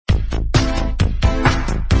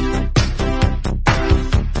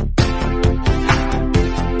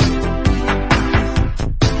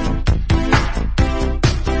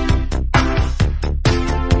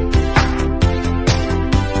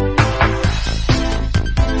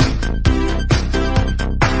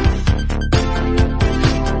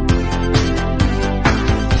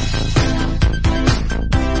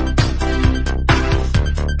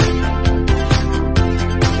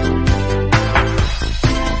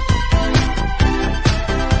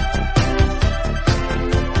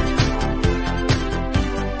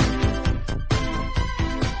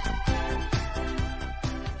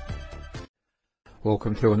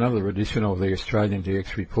Welcome to another edition of the Australian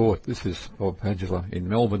DX Report. This is Bob Padgela in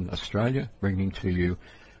Melbourne, Australia, bringing to you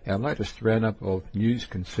our latest roundup of news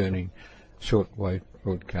concerning shortwave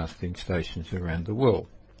broadcasting stations around the world.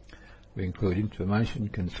 We include information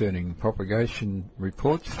concerning propagation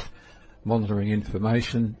reports, monitoring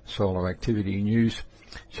information, solar activity news,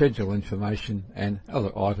 schedule information and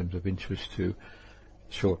other items of interest to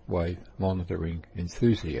shortwave monitoring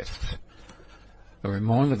enthusiasts. A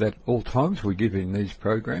reminder that all times we give in these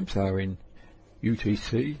programs are in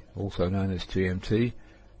UTC, also known as GMT,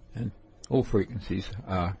 and all frequencies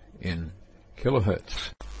are in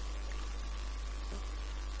kilohertz.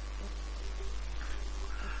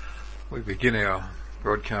 We begin our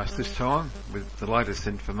broadcast this time with the latest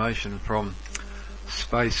information from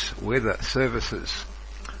Space Weather Services,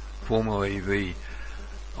 formerly the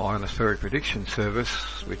Ionospheric Prediction Service,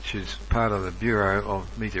 which is part of the Bureau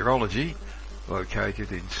of Meteorology,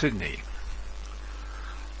 located in Sydney.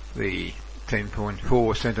 The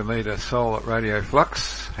 10.4 centimetre solar radio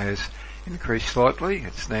flux has increased slightly.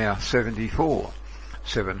 It's now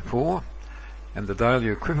 74.74, and the daily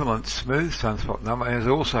equivalent smooth sunspot number has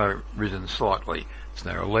also risen slightly. It's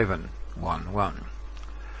now 11.11.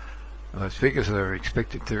 Those figures are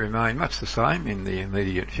expected to remain much the same in the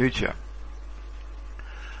immediate future.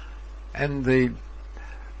 And the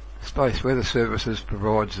Space Weather Services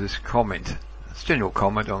provides this comment. It's general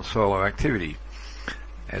comment on solar activity.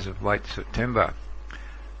 As of late September,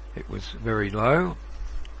 it was very low.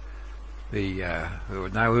 There were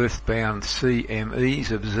no earthbound CMEs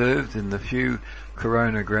observed in the few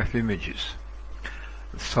coronagraph images.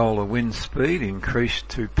 The solar wind speed increased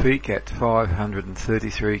to peak at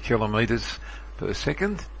 533 kilometres per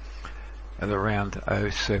second at around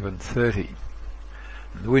 0730.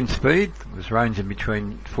 The wind speed was ranging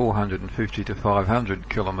between 450 to 500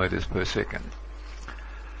 kilometres per second.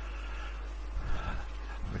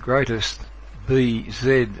 The greatest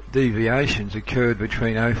BZ deviations occurred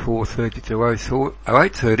between 0430 to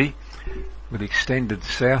 0830, with extended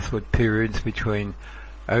southward periods between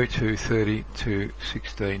 0230 to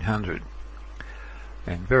 1600.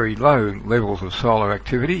 And very low levels of solar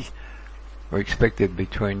activity were expected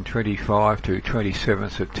between 25 to 27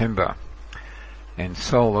 September. And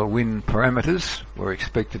solar wind parameters were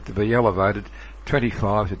expected to be elevated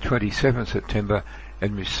 25 to 27 September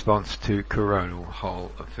in response to coronal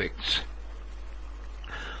hole effects.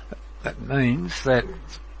 That means that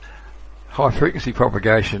high frequency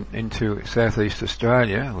propagation into Southeast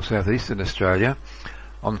Australia or Southeastern Australia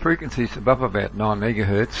on frequencies above about 9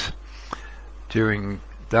 megahertz during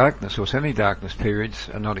darkness or semi-darkness periods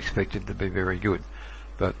are not expected to be very good.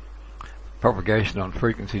 But propagation on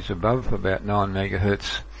frequencies above about 9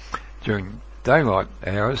 megahertz during daylight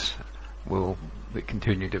hours will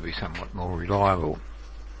continue to be somewhat more reliable.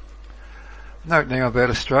 Note now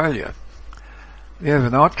about Australia. The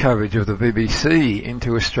overnight coverage of the BBC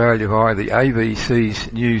into Australia via the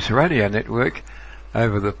ABC's News Radio network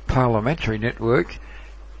over the Parliamentary network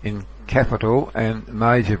in capital and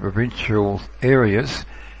major provincial areas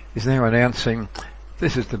is now announcing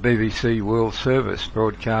this is the BBC World Service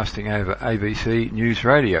broadcasting over ABC News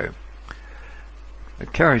Radio.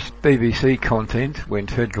 It carries BBC content when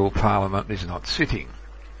federal parliament is not sitting.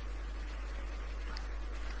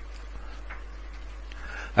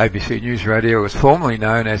 ABC News Radio was formerly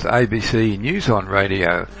known as ABC News on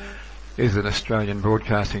Radio, is an Australian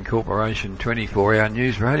Broadcasting Corporation 24-hour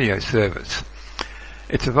news radio service.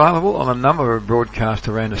 It's available on a number of broadcasts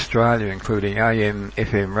around Australia, including AM,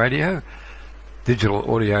 FM radio, digital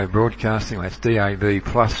audio broadcasting, that's DAB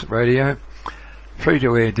plus radio,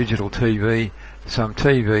 free-to-air digital TV, some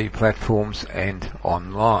TV platforms and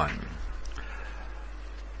online.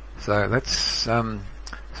 So that's some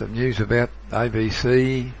news about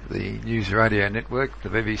ABC, the News Radio Network, the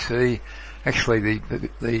BBC. Actually,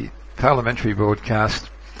 the parliamentary broadcast,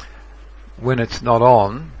 when it's not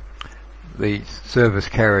on, the service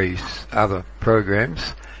carries other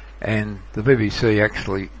programs, and the BBC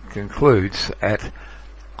actually concludes at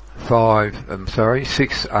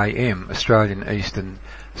 6 a.m. Australian Eastern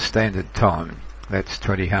Standard Time. That's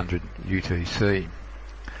 2000 UTC.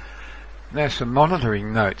 Now some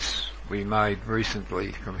monitoring notes we made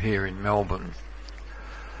recently from here in Melbourne.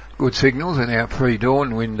 Good signals in our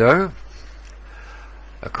pre-dawn window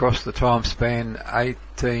across the time span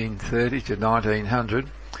 1830 to 1900,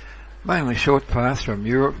 mainly short paths from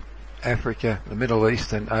Europe, Africa, the Middle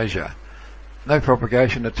East and Asia. No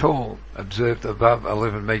propagation at all observed above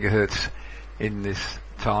 11 megahertz in this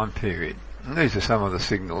time period. And these are some of the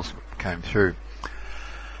signals that came through.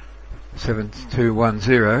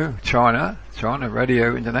 7210 China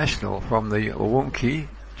Radio International from the Urumqi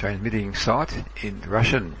transmitting site in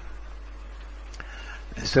Russian.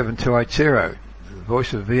 7280, the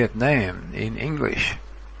Voice of Vietnam in English.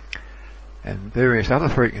 And various other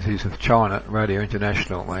frequencies of China Radio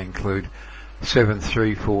International. They include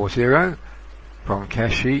 7340 from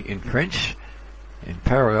Kashi in French, in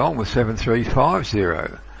parallel with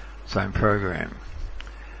 7350, same program.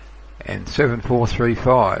 And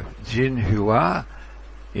 7435 Jinhua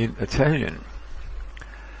in Italian.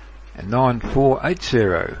 And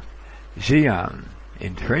 9480 Xi'an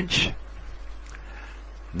in French.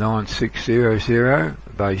 9600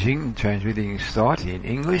 Beijing transmitting site in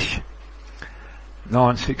English.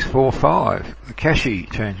 9645 the Kashi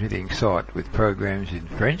transmitting site with programs in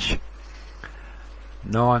French.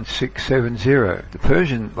 9670 the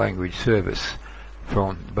Persian language service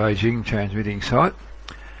from the Beijing transmitting site.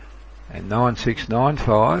 And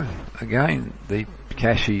 9695 again the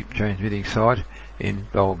Kashi transmitting site in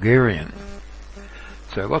Bulgarian.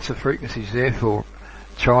 So lots of frequencies there for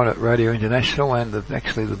China Radio International, and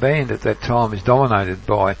actually the band at that time is dominated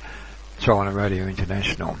by China Radio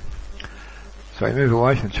International. So we move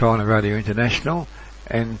away from China Radio International,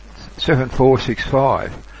 and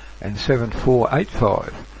 7465 and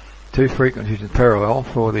 7485, two frequencies in parallel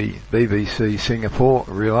for the BBC Singapore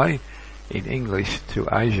relay in English to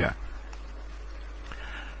Asia.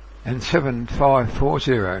 And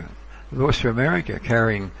 7540, Voice for America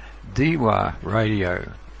carrying Diwa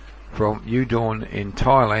Radio from Udon in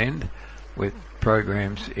Thailand with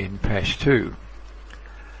programs in Pashto.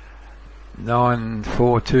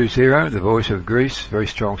 9420, the Voice of Greece, very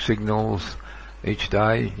strong signals each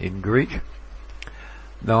day in Greek.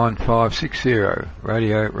 9560,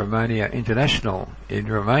 Radio Romania International in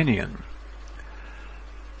Romanian.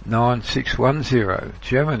 9610,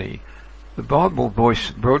 Germany, the Bible Voice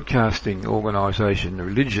Broadcasting Organisation, the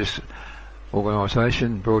religious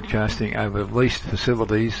organisation broadcasting over leased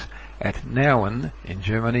facilities at Nauen in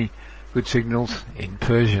Germany, good signals in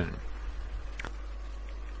Persian.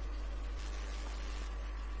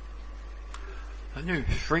 A new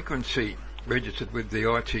frequency registered with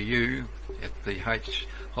the ITU at the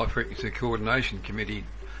High Frequency Coordination Committee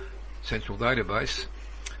Central Database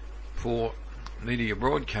for media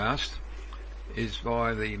broadcast is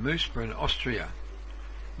by the Moosbrunn, Austria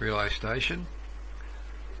relay station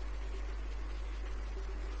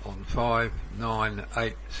on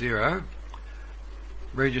 5980,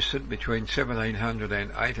 registered between 1700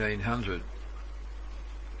 and 1800.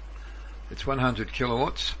 It's 100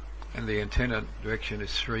 kilowatts and the antenna direction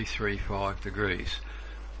is 335 degrees.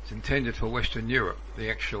 It's intended for Western Europe. The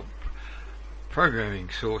actual programming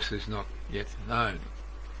source is not yet known.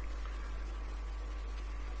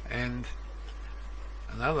 And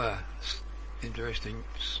another interesting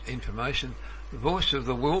information, the Voice of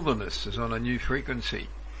the Wilderness is on a new frequency,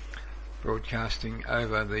 broadcasting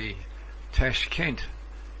over the Tashkent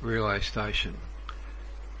relay station.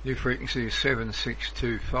 New frequency is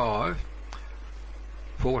 7625,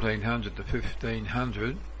 1400 to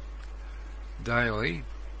 1500 daily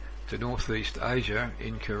to Northeast Asia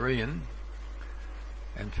in Korean,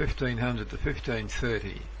 and 1500 to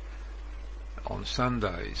 1530 on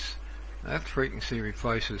Sundays. That frequency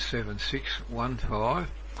replaces 7615.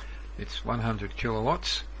 It's 100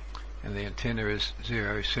 kilowatts and the antenna is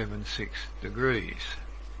 076 degrees.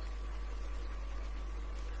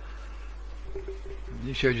 The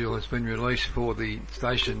new schedule has been released for the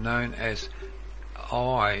station known as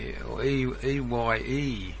EYE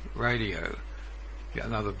Radio,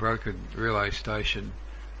 another brokered relay station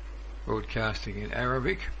broadcasting in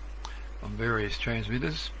Arabic on various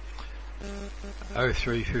transmitters.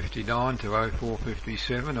 0359 to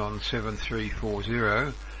 0457 on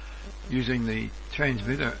 7340, using the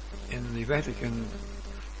transmitter in the Vatican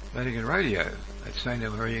Radio at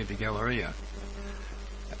Santa Maria de Galleria.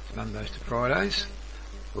 That's Mondays to Fridays,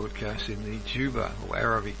 broadcast in the Juba or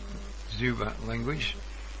Arabic Zuba language,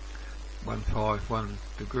 151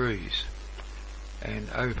 degrees, and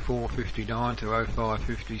 0459 to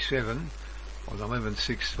 0557 on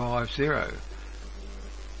 11650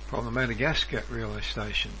 from the Madagascar relay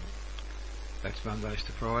station. That's Mondays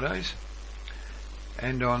to Fridays.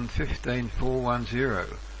 And on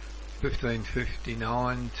 15410,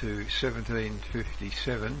 1559 to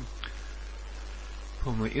 1757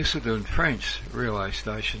 from the Issoudun French relay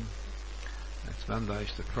station. That's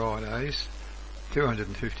Mondays to Fridays,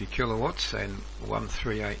 250 kilowatts and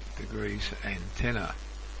 138 degrees antenna.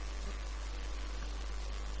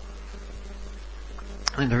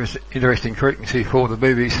 Interesting frequency for the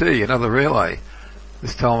BBC, another relay,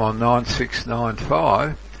 this time on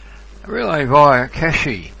 9695, a relay via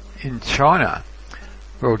Kashi in China,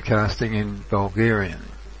 broadcasting in Bulgarian.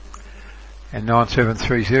 and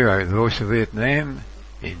 9730, the Voice of Vietnam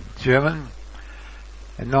in German,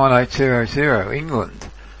 and 9800, England,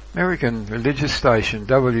 American religious station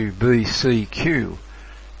WBCQ,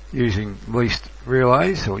 using leased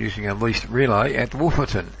relays, or using a leased relay at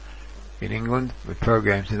Wolferton in England with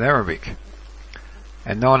programs in Arabic.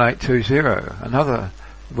 And 9820, another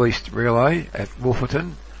leased relay at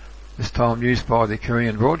Wolferton, this time used by the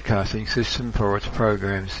Korean Broadcasting System for its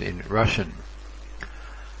programs in Russian.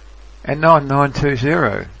 And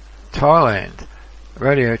 9920, Thailand,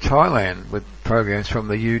 Radio Thailand, with programs from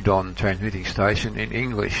the Udon transmitting station in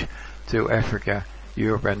English to Africa,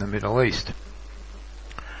 Europe and the Middle East.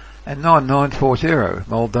 And 9940,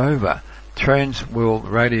 Moldova, Trans World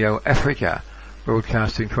Radio Africa,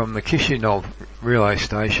 broadcasting from the Chisinau relay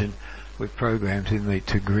station with programs in the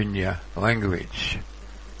Tigrinya language.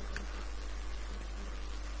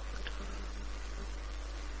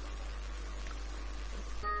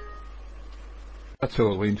 That's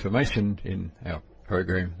all the information in our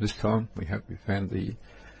program this time. We hope you found the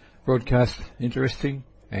broadcast interesting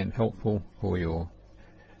and helpful for your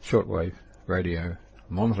shortwave radio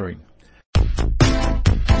monitoring.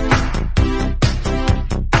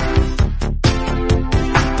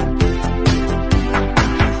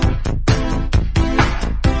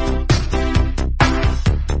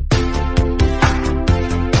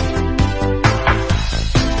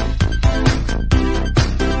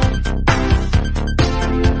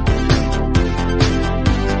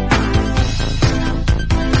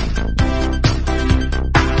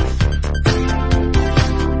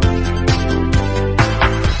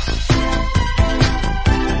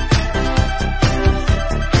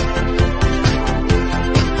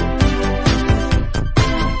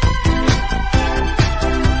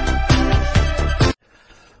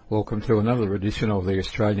 Welcome to another edition of the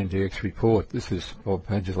Australian DX Report. This is Bob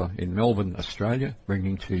Padula in Melbourne, Australia,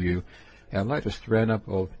 bringing to you our latest roundup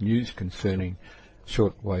of news concerning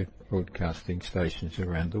shortwave broadcasting stations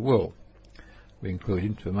around the world. We include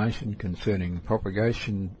information concerning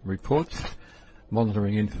propagation reports,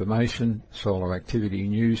 monitoring information, solar activity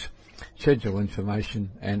news, schedule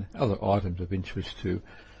information and other items of interest to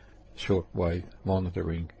shortwave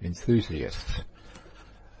monitoring enthusiasts.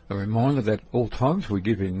 A reminder that all times we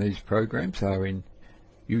give in these programs are in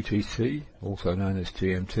UTC, also known as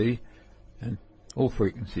GMT, and all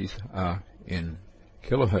frequencies are in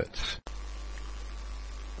kilohertz.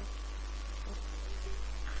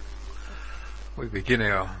 We begin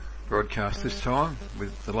our broadcast this time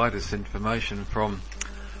with the latest information from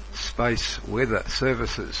Space Weather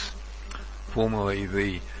Services, formerly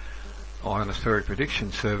the Ionospheric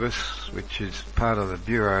Prediction Service, which is part of the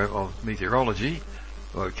Bureau of Meteorology,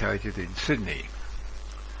 located in Sydney.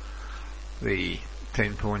 The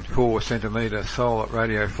 10.4 centimetre solar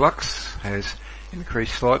radio flux has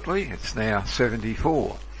increased slightly. It's now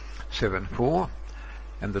 74.74,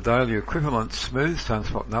 and the daily equivalent smooth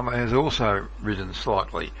sunspot number has also risen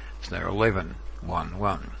slightly. It's now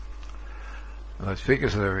 11.11. Those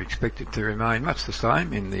figures are expected to remain much the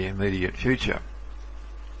same in the immediate future.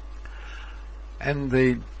 And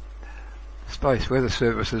the Space Weather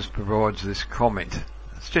Services provides this comment.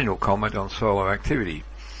 It's general comment on solar activity.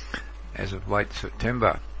 As of late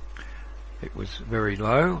September, it was very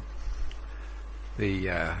low.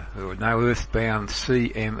 There were no earthbound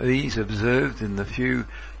CMEs observed in the few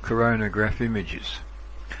coronagraph images.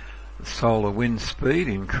 The solar wind speed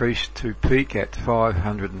increased to peak at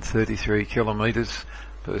 533 kilometres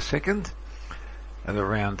per second at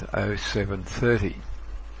around 0730.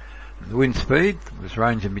 The wind speed was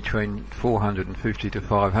ranging between 450 to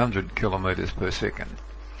 500 kilometres per second.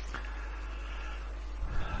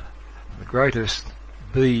 The greatest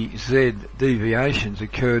BZ deviations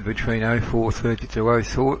occurred between 0430 to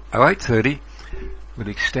 0830, with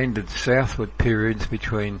extended southward periods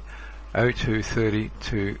between 0230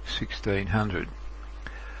 to 1600.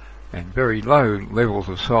 And very low levels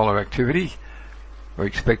of solar activity were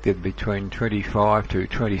expected between 25 to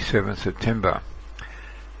 27 September.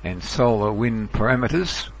 And solar wind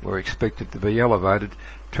parameters were expected to be elevated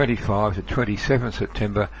 25 to 27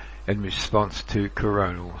 September in response to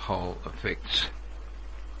coronal hole effects.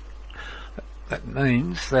 That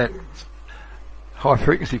means that high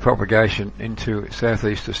frequency propagation into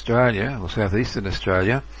southeast Australia, or southeastern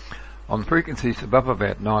Australia, on frequencies above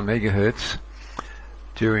about 9 megahertz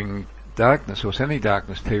during darkness or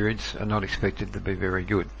semi-darkness periods are not expected to be very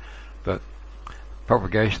good. But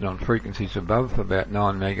propagation on frequencies above about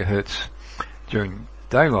 9 megahertz during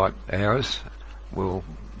daylight hours will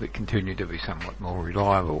continue to be somewhat more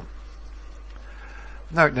reliable.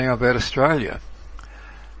 Note now about Australia.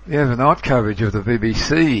 The overnight coverage of the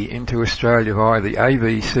BBC into Australia via the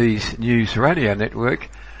ABC's News Radio network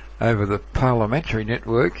over the Parliamentary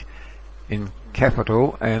network in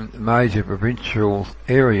capital and major provincial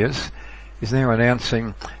areas is now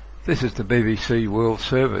announcing this is the BBC World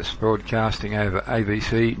Service broadcasting over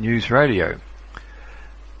ABC News Radio.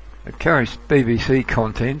 It carries BBC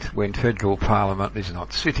content when federal parliament is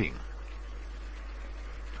not sitting.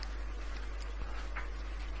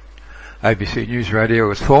 ABC News Radio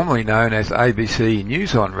was formerly known as ABC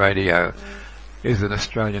News on Radio, is an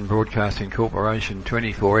Australian Broadcasting Corporation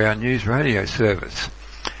 24-hour news radio service.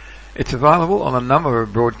 It's available on a number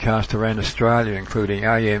of broadcasts around Australia, including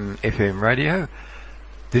AM, FM radio,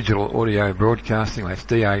 digital audio broadcasting, that's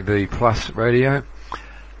DAB plus radio,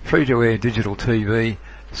 free-to-air digital TV,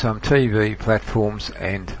 some TV platforms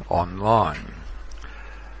and online.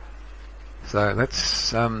 So that's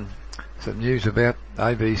some news about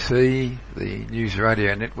ABC, the News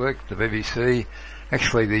Radio Network, the BBC.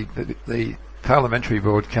 Actually, the parliamentary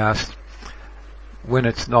broadcast, when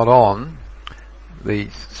it's not on, the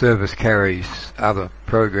service carries other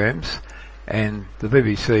programs, and the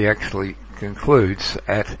BBC actually concludes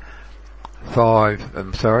at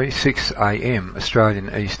 6 a.m.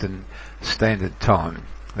 Australian Eastern Standard Time.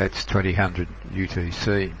 That's 2000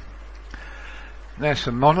 UTC. Now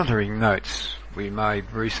some monitoring notes we made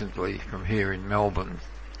recently from here in Melbourne.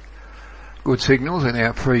 Good signals in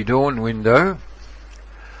our pre-dawn window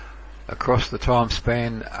across the time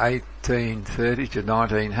span 1830 to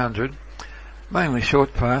 1900, mainly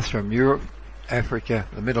short paths from Europe, Africa,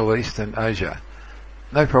 the Middle East and Asia.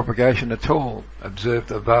 No propagation at all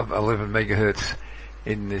observed above 11 megahertz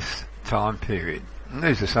in this time period. And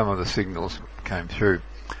these are some of the signals that came through.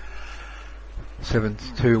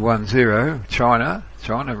 7210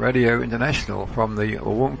 China Radio International from the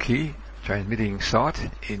Urumqi transmitting site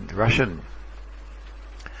in Russian.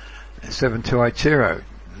 7280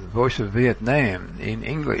 the Voice of Vietnam in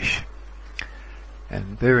English.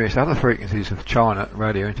 And various other frequencies of China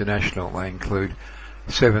Radio International. They include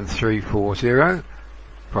 7340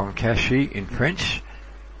 from Kashi in French,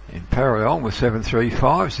 in parallel with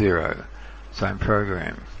 7350, same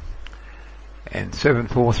program. And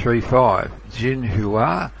 7435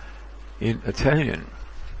 Jinhua in Italian.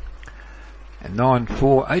 And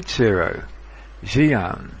 9480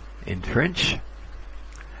 Xi'an in French.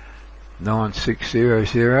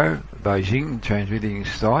 9600 Beijing transmitting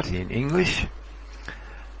site in English.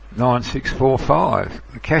 9645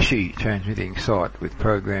 the Kashi transmitting site with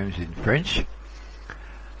programs in French.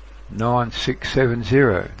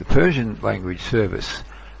 9670 the Persian language service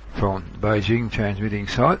from Beijing transmitting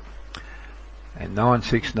site. And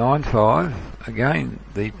 9695 again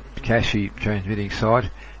the Kashi transmitting site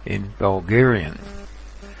in Bulgarian.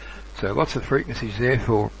 So lots of frequencies there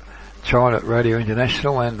for China Radio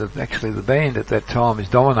International, and actually the band at that time is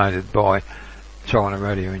dominated by China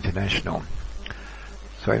Radio International.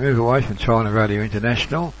 So we move away from China Radio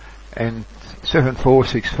International, and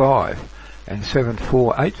 7465 and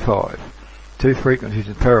 7485, two frequencies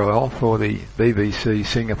in parallel for the BBC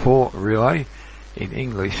Singapore relay in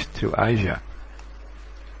English to Asia.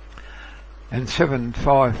 And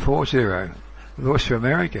 7540, Voice of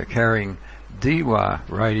America carrying Diwa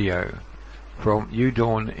Radio from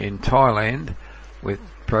Udon in Thailand with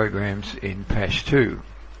programs in Pashto.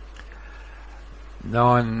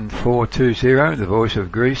 9420, the Voice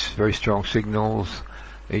of Greece, very strong signals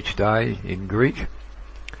each day in Greek.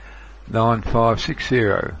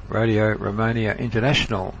 9560, Radio Romania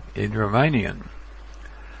International in Romanian.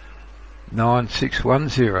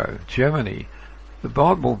 9610, Germany, the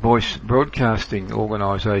Bible Voice Broadcasting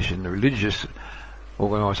Organisation, the religious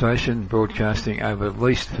organisation broadcasting over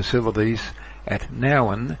leased facilities at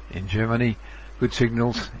Nauen in Germany, good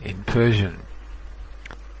signals in Persian.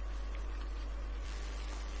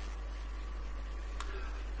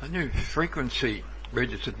 A new frequency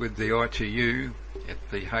registered with the ITU at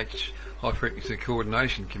the High Frequency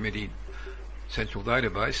Coordination Committee Central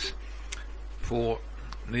Database for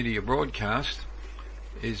media broadcast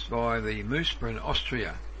is by the Moosbrunn,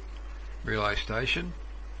 Austria relay station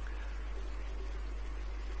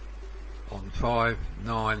on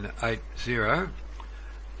 5980,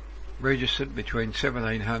 registered between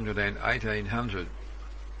 1700 and 1800.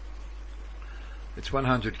 It's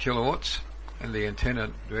 100 kilowatts and the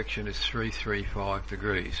antenna direction is 335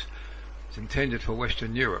 degrees. It's intended for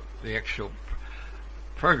Western Europe. The actual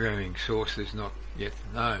programming source is not yet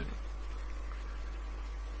known.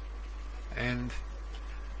 And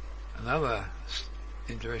another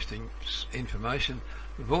interesting information,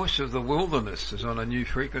 the Voice of the Wilderness is on a new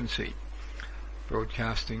frequency,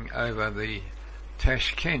 broadcasting over the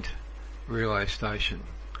Tashkent relay station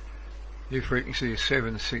New frequency is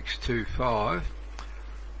 7625,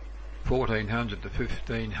 1400 to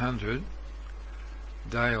 1500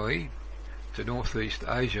 daily to Northeast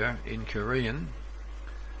Asia in Korean,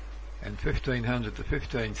 and 1500 to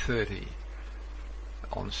 1530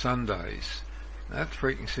 on Sundays. That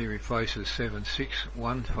frequency replaces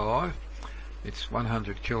 7615. It's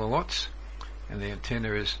 100 kilowatts and the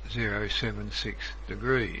antenna is 076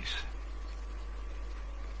 degrees.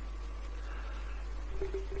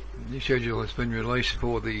 The new schedule has been released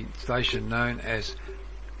for the station known as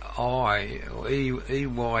EYE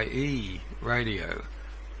radio,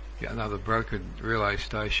 another brokered relay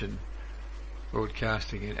station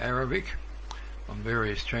broadcasting in Arabic on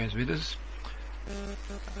various transmitters,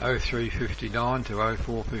 0359 to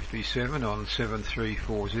 0457 on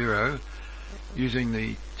 7340, using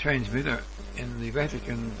the transmitter in the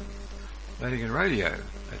Vatican Radio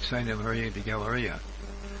at Santa Maria de Galleria.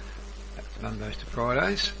 That's Mondays to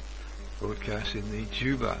Fridays, broadcast in the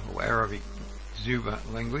Juba or Arabic Zuba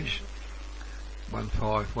language,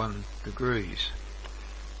 151 degrees,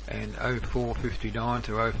 and 0459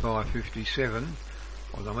 to 0557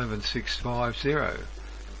 on 11650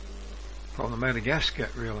 from the Madagascar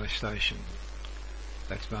relay station.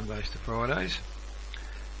 That's Mondays to Fridays.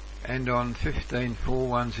 And on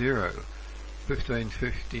 15410,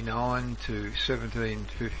 1559 to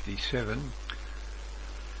 1757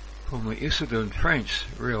 from the Issoudun French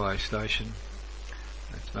relay station.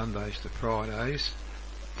 That's Mondays to Fridays,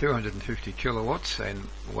 250 kilowatts and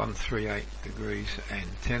 138 degrees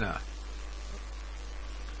antenna.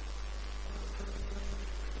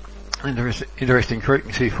 Interesting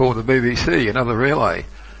frequency for the BBC, another relay,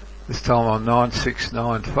 this time on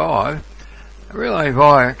 9695, a relay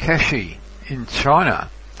via Kashi in China,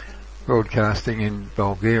 broadcasting in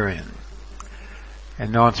Bulgarian,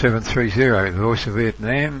 and 9730, Voice of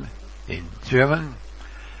Vietnam in German,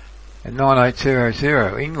 and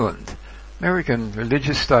 9800 England, American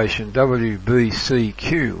religious station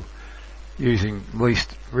WBCQ, using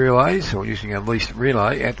leased relays, or using a leased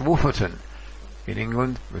relay at Wolferton in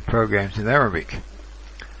England with programs in Arabic,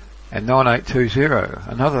 and 9820,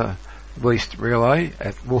 another leased relay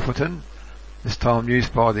at Wolferton, this time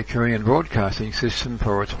used by the Korean Broadcasting System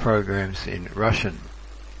for its programs in Russian,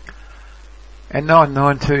 and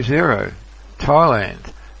 9920,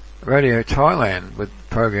 Thailand, Radio Thailand with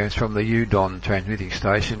programs from the Udon transmitting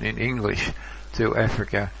station in English to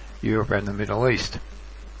Africa, Europe and the Middle East,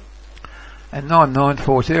 and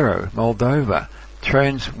 9940, Moldova,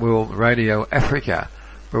 Trans World Radio Africa,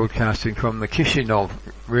 broadcasting from the Chisinau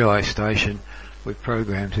relay station with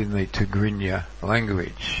programs in the Tigrinya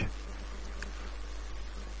language.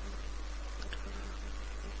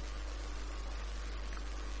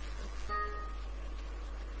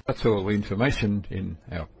 That's all the information in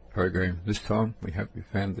our program this time. We hope you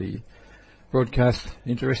found the broadcast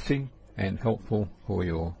interesting and helpful for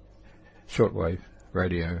your shortwave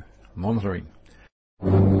radio monitoring.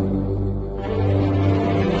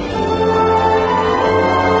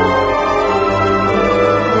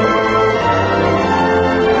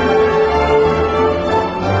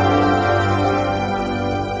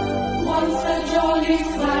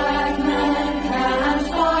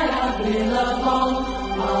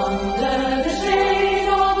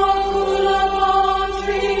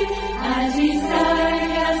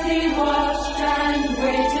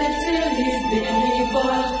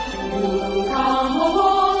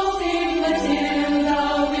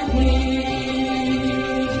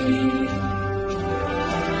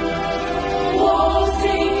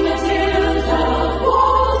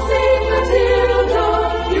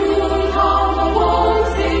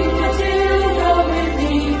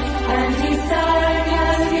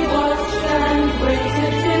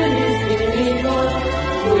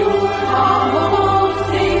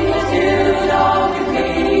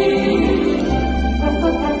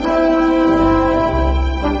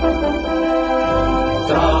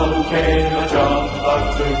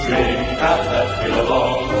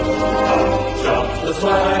 The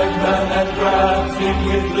swagman and grabbed him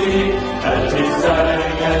with glee, and he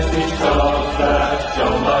sang as he shoved that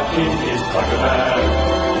John Mark in his pocket bag.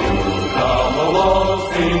 You come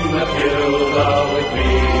along, sing Matilda with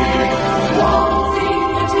me. Waltzing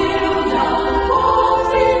Matilda,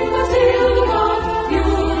 waltzing Matilda, you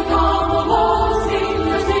come along, sing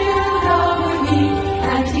Matilda with me.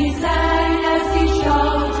 And he sang as he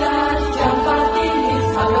shoved that John Mark in his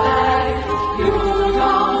pocket bag. You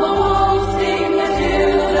come along, sing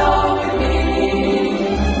Matilda with me.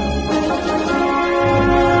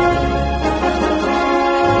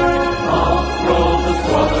 Up rolled the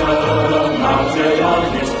squatter, mounted on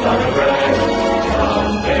his flag of red.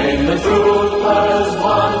 Down came the troopers,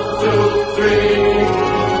 1, 2,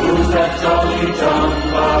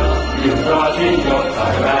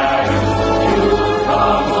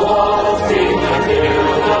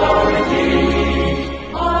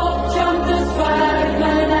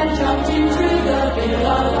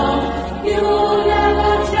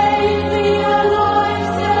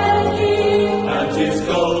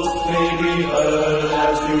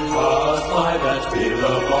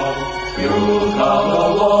 You come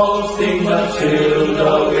waltzing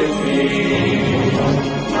Matilda with me.